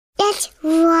Let's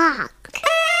rock!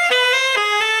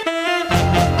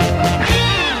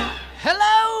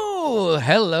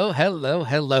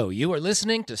 Hello. You are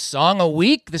listening to Song a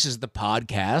Week. This is the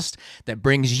podcast that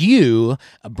brings you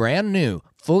a brand new,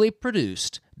 fully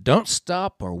produced, Don't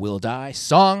Stop or We'll Die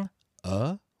song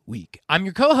a week. I'm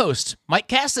your co-host, Mike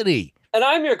Cassidy. And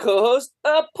I'm your co-host,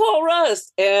 Paul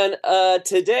Rust. And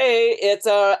today it's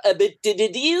our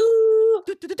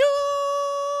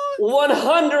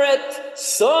 100th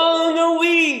song a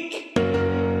week.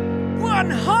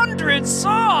 100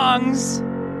 songs?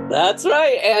 That's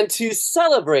right. And to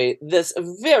celebrate this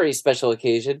very special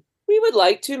occasion, we would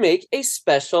like to make a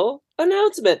special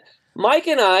announcement. Mike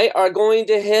and I are going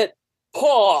to hit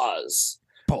pause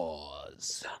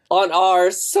on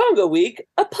our Song a Week,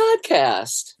 a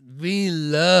podcast. We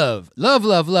love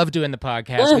doing the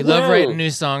podcast. We love writing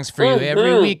new songs for you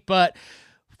every week, but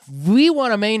we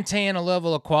want to maintain a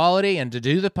level of quality and to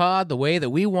do the pod the way that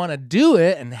we want to do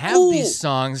it and have these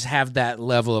songs have that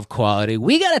level of quality.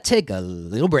 We got to take a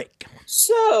little break.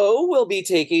 So we'll be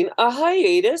taking a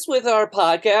hiatus with our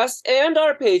podcast and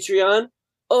our Patreon.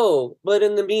 Oh, but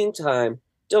in the meantime,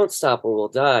 Don't Stop or We'll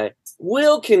Die.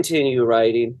 We'll continue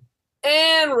writing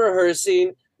and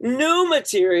rehearsing new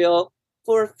material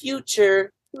for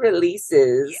future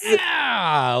releases.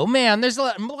 Yeah, oh man, there's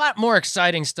a lot more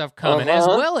exciting stuff coming, as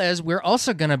well as we're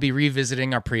also going to be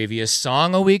revisiting our previous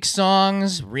Song a Week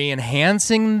songs,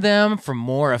 re-enhancing them for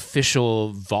more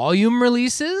official volume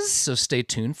releases, so stay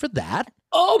tuned for that.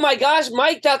 Oh my gosh,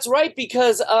 Mike, that's right,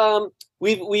 because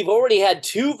we've already had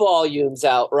 2 volumes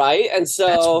out, right? And so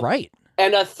that's right.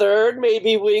 And a third,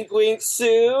 maybe wink, wink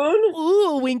soon.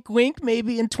 Ooh, wink, wink,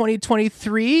 maybe in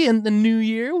 2023 in the new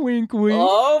year, wink, wink.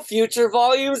 Oh, future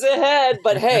volumes ahead.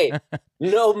 But hey,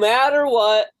 no matter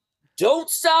what, Don't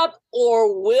Stop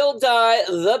or We'll Die,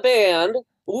 the band,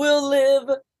 will live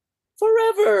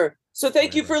forever. So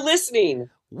thank you for listening.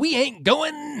 We ain't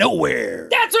going nowhere.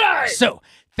 That's right. So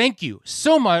thank you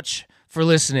so much for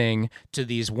listening to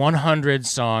these 100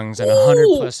 songs and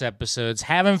 100 plus episodes,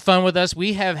 having fun with us.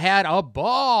 We have had a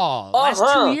ball. Last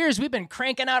 2 years, we've been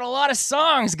cranking out a lot of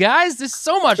songs, guys. This is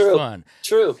so much fun.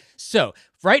 True. So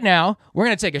right now, we're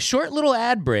going to take a short little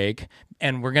ad break,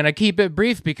 and we're going to keep it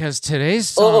brief because today's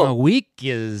song a week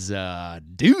is a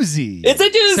doozy. It's a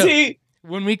doozy. So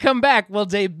when we come back, we'll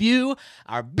debut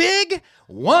our big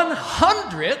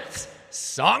 100th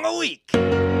song a week.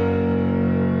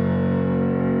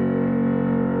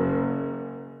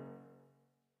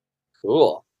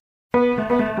 Cool.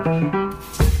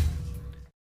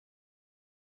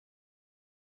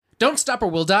 Don't Stop or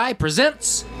We'll Die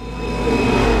presents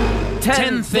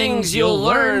 10 things you'll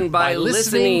learn by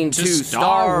listening to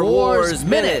Star Wars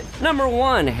Minute. Number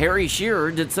 1, Harry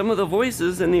Shearer did some of the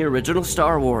voices in the original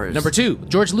Star Wars. Number 2,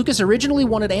 George Lucas originally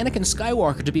wanted Anakin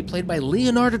Skywalker to be played by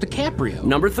Leonardo DiCaprio.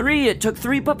 Number 3, it took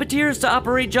 3 puppeteers to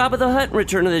operate Jabba the Hutt in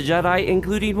Return of the Jedi,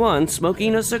 including one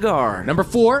smoking a cigar. Number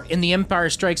 4, in The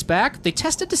Empire Strikes Back, they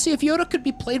tested to see if Yoda could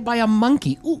be played by a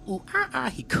monkey.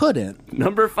 He couldn't.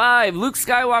 Number 5, Luke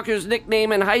Skywalker's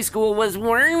nickname in high school was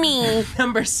Wormy.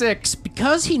 Number 6,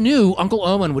 because he knew Uncle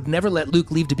Owen would never let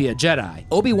Luke leave to be a Jedi,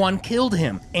 Obi-Wan killed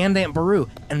him and Aunt Beru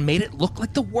and made it look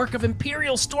like the work of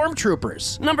Imperial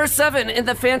stormtroopers. Number 7, in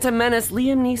The Phantom Menace,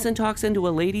 Liam Neeson talks into a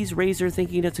lady's razor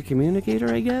thinking it's a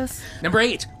communicator, I guess. Number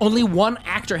 8, only one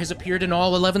actor has appeared in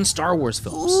all 11 Star Wars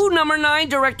films. Ooh, number 9,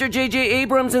 director J.J.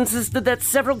 Abrams insisted that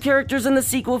several characters in the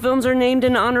sequel films are named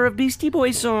in honor of Beastie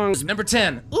Boys songs. Number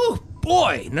 10,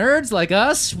 boy, nerds like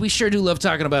us, we sure do love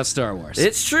talking about Star Wars.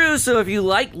 It's true, so if you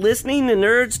like listening to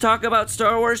nerds talk about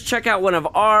Star Wars, check out one of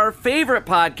our favorite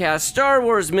podcasts, Star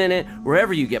Wars Minute,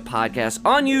 wherever you get podcasts,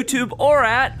 on YouTube or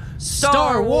at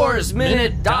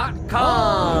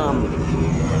StarWarsMinute.com.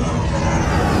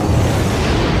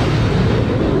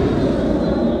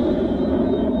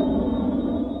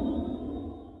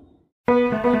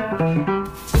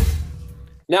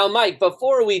 Now, Mike,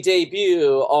 before we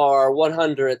debut our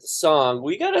 100th song,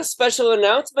 we got a special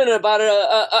announcement about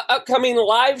a upcoming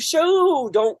live show,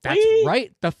 don't we? That's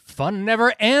right. The fun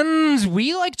never ends.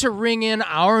 We like to ring in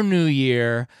our new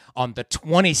year on the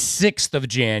 26th of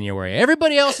January.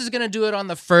 Everybody else is going to do it on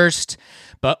the 1st,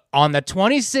 but on the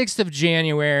 26th of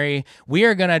January, we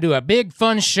are going to do a big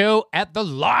fun show at the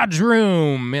Lodge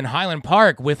Room in Highland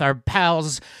Park with our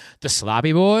pals, the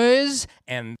Sloppy Boys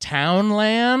and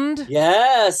Townland.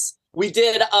 Yes. We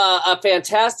did a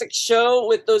fantastic show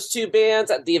with those two bands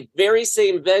at the very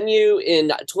same venue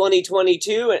in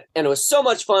 2022, and it was so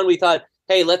much fun. We thought,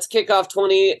 hey, let's kick off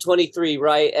 2023,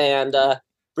 right? And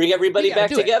bring everybody back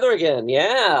together again.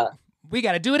 Yeah. we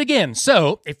got to do it again.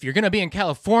 So if you're going to be in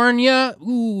California,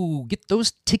 get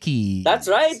those tickies. That's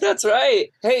right. That's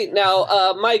right. Hey,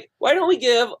 now, Mike, why don't we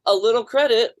give a little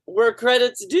credit where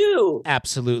credit's due?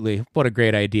 Absolutely. What a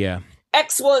great idea.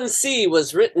 X1C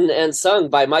was written and sung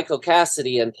by Michael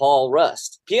Cassidy and Paul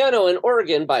Rust. Piano and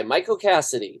organ by Michael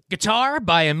Cassidy. Guitar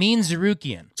by Amin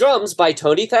Zarukian. Drums by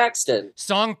Tony Thaxton.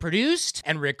 Song produced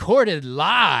and recorded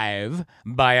live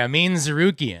by Amin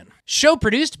Zarukian. Show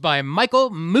produced by Michael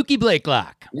Mookie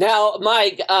Blakelock. Now,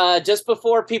 Mike, just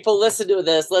before people listen to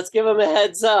this, let's give them a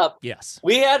heads up. Yes.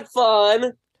 We had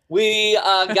fun. We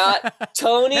got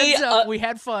Tony. Heads up, we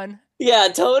had fun. Yeah,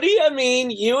 Tony,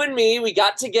 you and me, we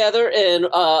got together in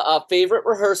a favorite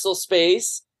rehearsal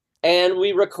space, and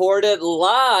we recorded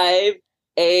live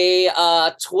a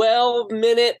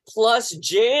 12-minute plus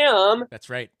jam.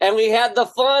 That's right. And we had the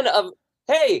fun of,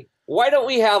 hey, why don't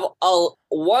we have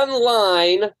one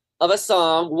line of a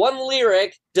song, one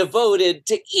lyric devoted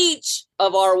to each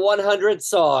of our 100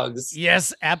 songs?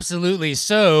 Yes, absolutely.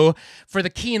 So, for the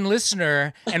keen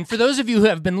listener, and for those of you who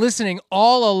have been listening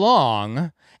all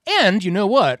along, and you know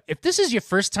what? If this is your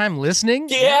first time listening,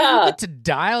 you get to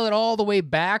dial it all the way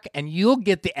back, and you'll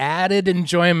get the added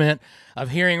enjoyment of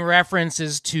hearing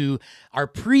references to our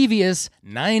previous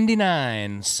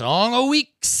 99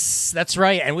 song-a-weeks. That's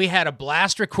right, and we had a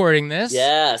blast recording this.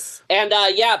 Yes. And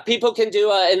people can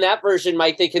do, in that version,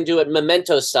 Mike, they can do it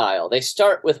memento style. They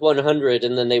start with 100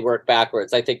 and then they work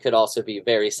backwards. I think could also be a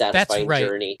very satisfying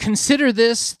journey. Consider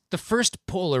this the first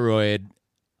Polaroid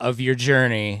of your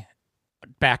journey.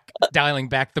 Dialing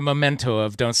back the memento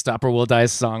of Don't Stop or We'll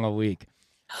Die's song a week.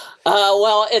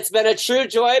 Well, it's been a true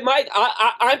joy, Mike.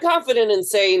 I'm confident in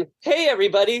saying, hey,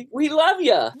 everybody, we love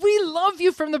you. We love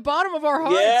you from the bottom of our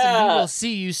hearts. Yeah. And we will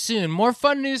see you soon. More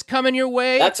fun news coming your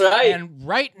way. That's right. And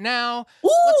right now,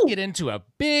 let's get into a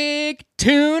big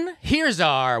tune. Here's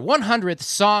our 100th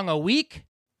song a week.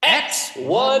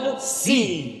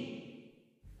 X1C.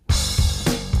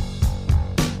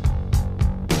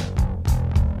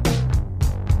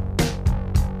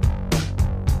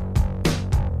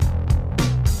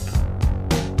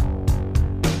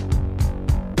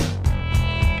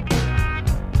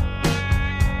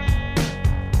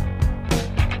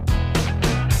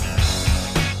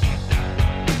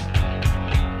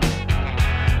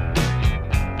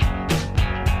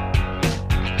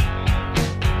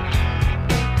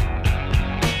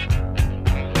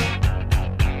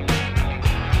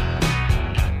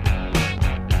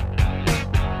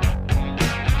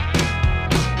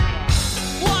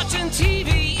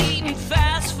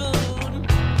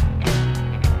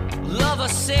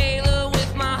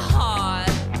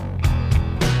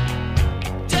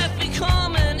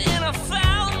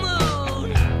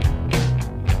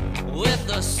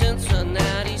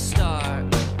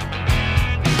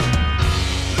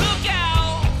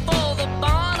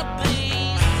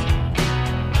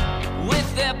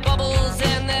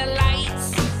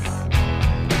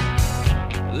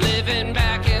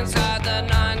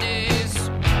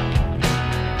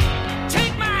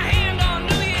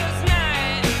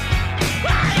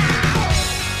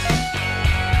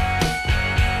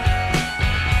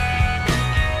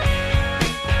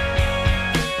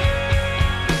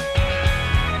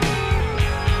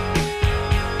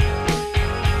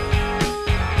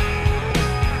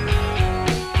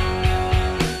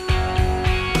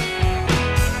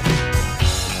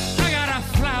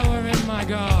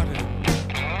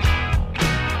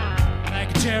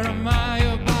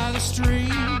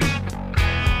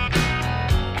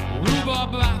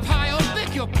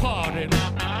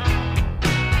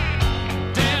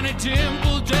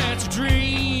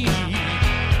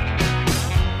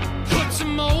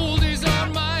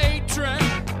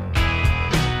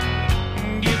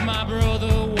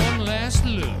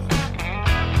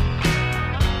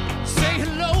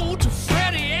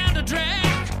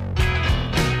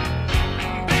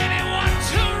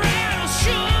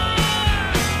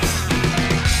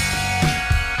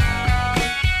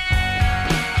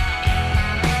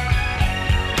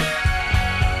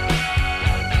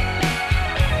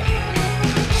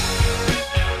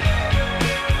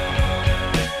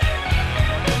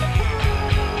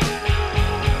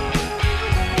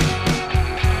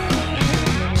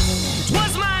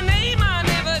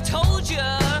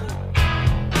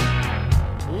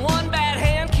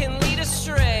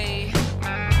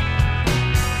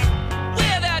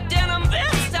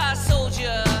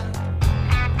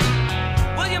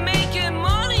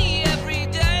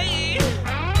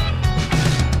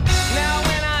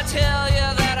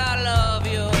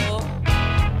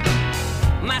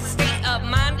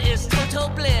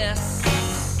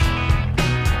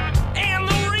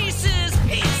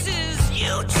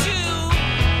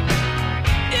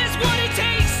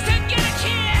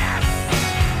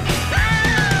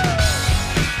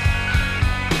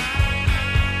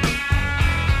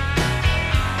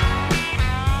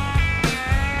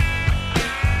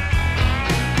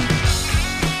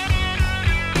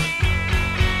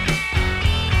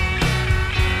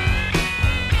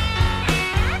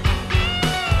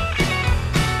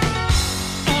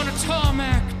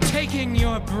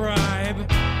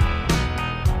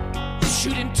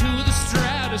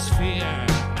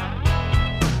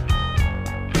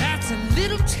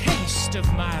 taste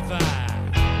of my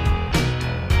vibe.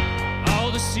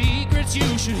 All the secrets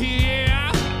you should hear.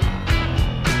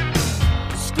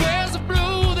 Squares of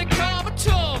blue, they come a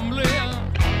tumbling.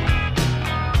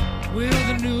 Will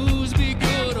the news be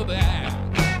good or bad?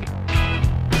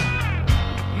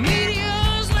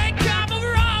 Meteors, they come a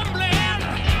rumbling.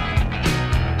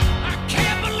 I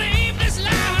can't believe this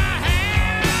life I have.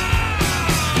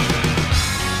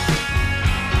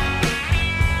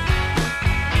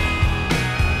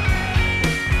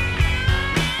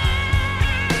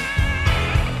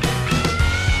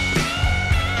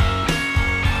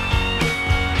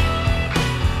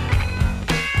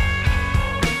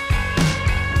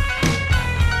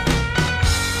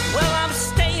 Well, I'm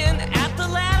staying at the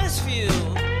Lattice View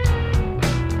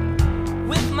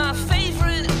with my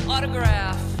favorite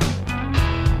autograph.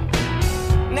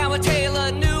 Now a tale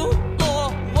of new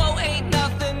or woe ain't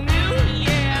nothing new,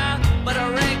 yeah. But I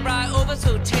rag right over,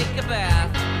 so take a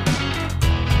bath.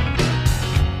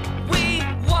 We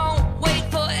won't wait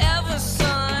forever,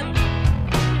 son.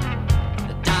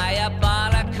 The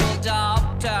diabolical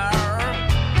doctor.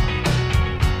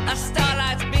 A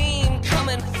starlight's beam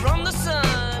coming from the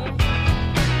sun.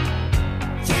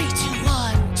 3, 2,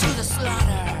 1 to the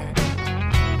slaughter.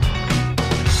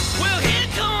 Well, here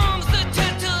comes the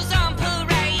turtles on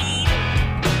parade.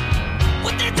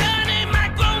 What they done in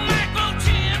micro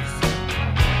chips.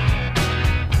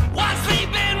 While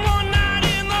sleeping one night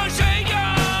in the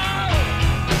shaker.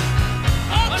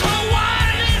 A cold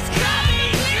wine is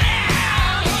coming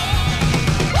down.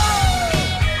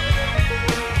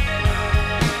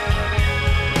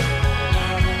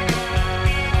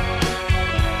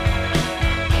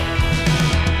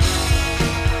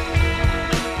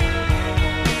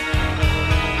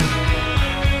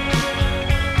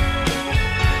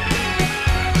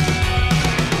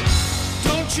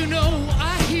 Don't you know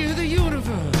I hear the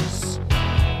universe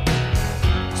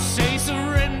say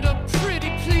surrender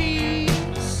pretty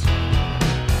please.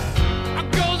 A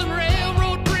golden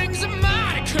railroad brings a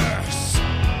mighty curse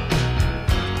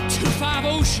to 5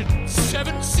 oceans,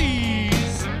 7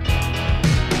 seas.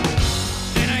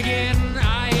 Then again,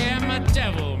 I am a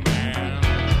devil man,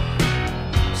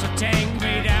 so take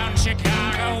me down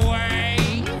Chicago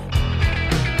way.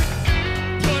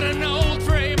 Put an old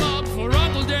frame up for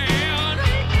Uncle Dan.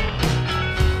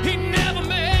 He never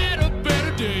met a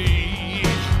better day.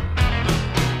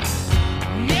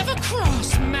 Never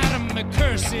cross Madame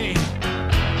McCursey,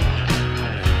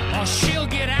 or she'll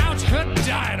get out her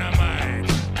dynamite.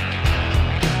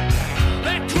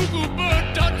 That cuckoo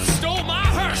bird done stole my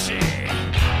Hershey.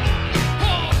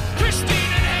 Oh,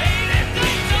 Christine and Hayden,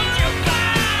 please don't you fight.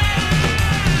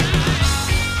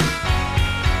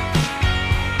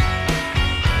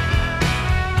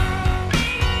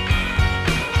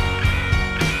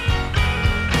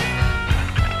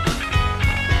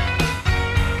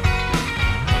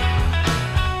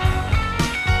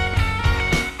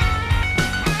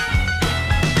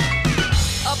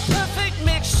 A perfect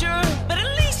mixture, but at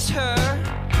least her.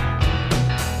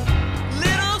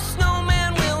 Little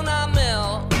snowman will not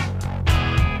melt.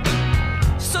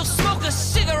 So smoke a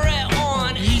cigarette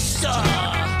on Easter.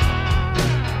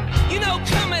 You know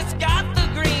Kermit's got the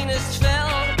greenest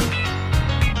felt.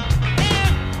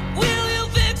 And will you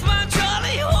fix my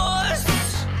Charlie horse?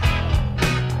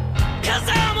 'Cause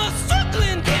I'm a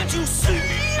suckling, can't you see?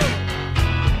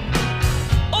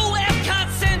 Oh, Epcot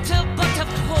Center, but of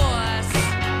course.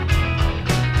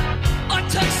 A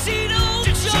tuxedo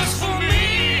just for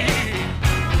me.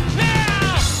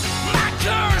 Now, my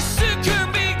curse it can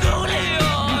be good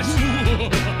yours.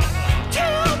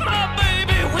 Till my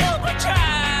baby will be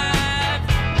tried.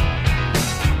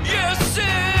 Yes,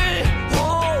 sir.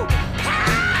 Oh,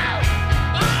 how?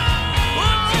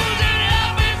 Oh, does it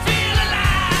help me feel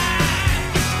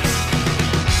alive?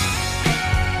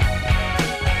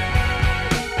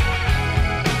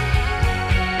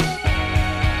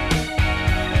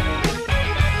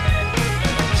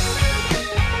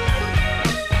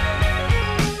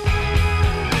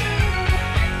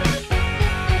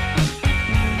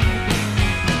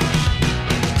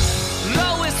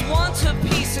 Lois wants her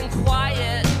peace and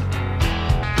quiet.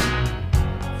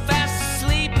 Fast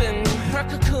asleep in her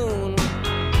cocoon.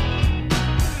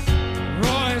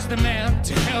 Roy's the man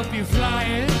to help you fly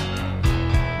it.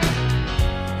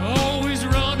 Always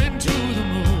running to the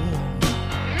moon.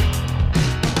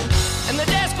 And the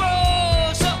desk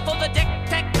rolls up for the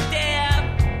detective.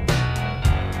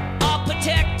 Our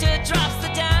protector drops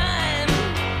the dime.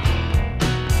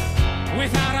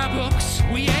 Without our books,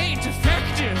 we ain't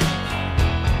effective.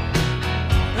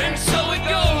 And so it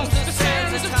goes, the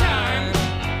sands of time.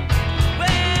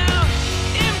 Well,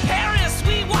 in Paris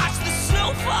we watch the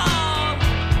snow fall.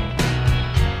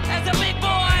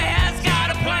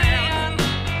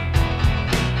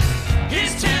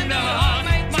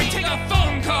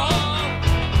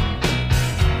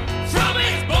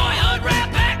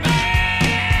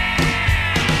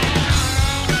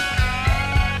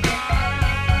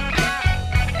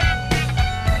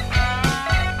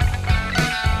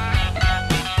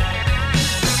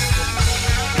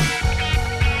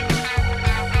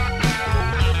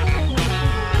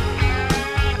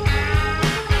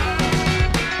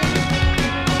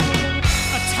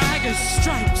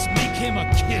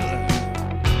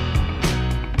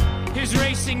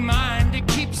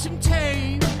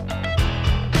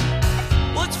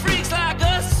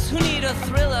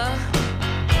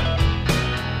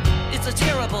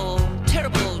 terrible,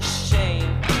 terrible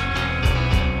shame.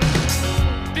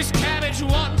 This cabbage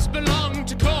once belonged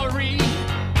to Corey.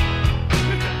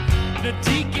 The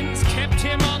deacons kept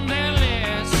him on their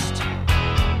list.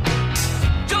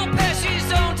 Joe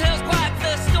Pesci's own tells quite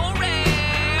the story.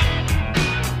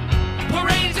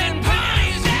 Parades and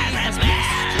parties as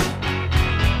best.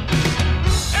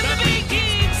 And the big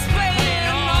keeps playing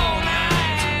all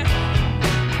night.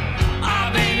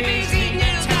 Our baby's eating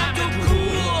his got to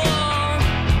cool.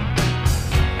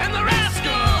 And the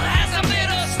rascal has a bit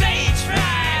of stage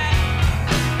fright.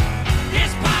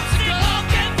 His popsicle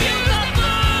confused the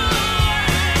fool.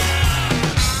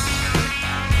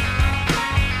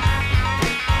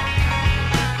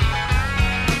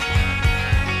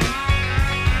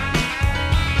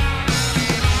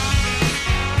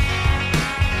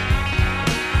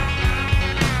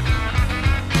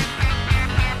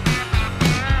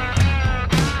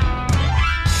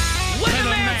 When a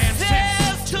man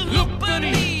says to look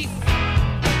beneath,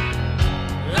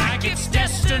 like it's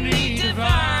destiny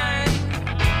divine,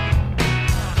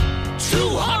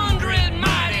 200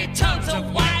 mighty tons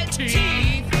of white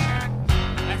teeth,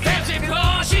 fancy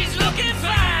because she's looking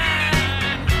fine.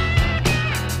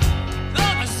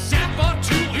 A sap or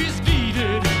two is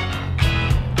needed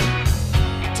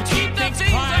To keep the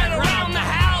things right around the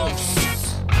house,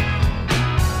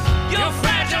 your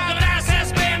fragile glass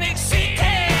has been exceeded.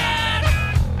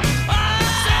 Oh,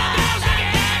 so goes the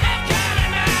game of cat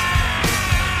and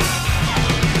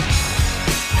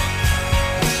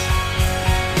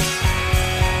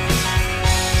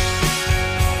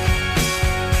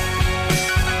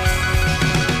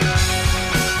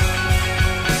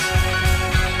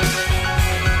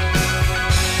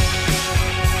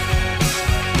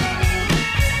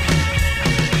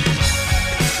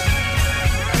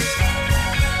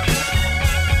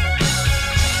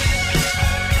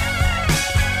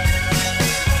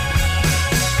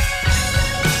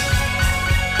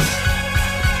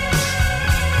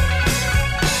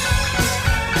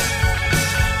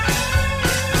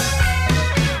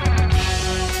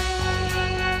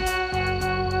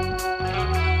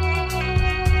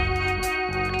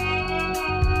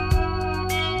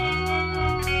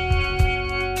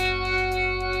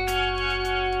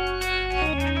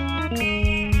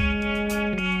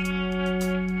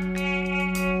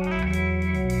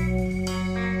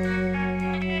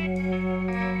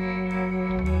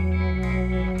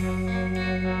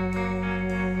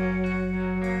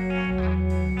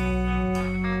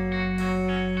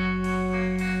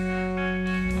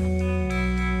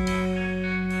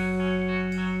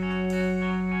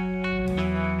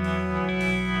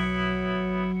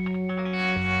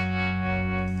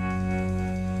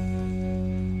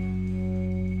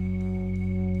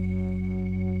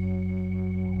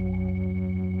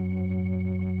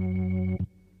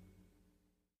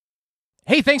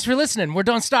Hey, thanks for listening. We're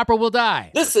Don't Stop or We'll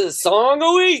Die. This is Song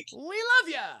a Week. We love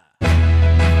ya.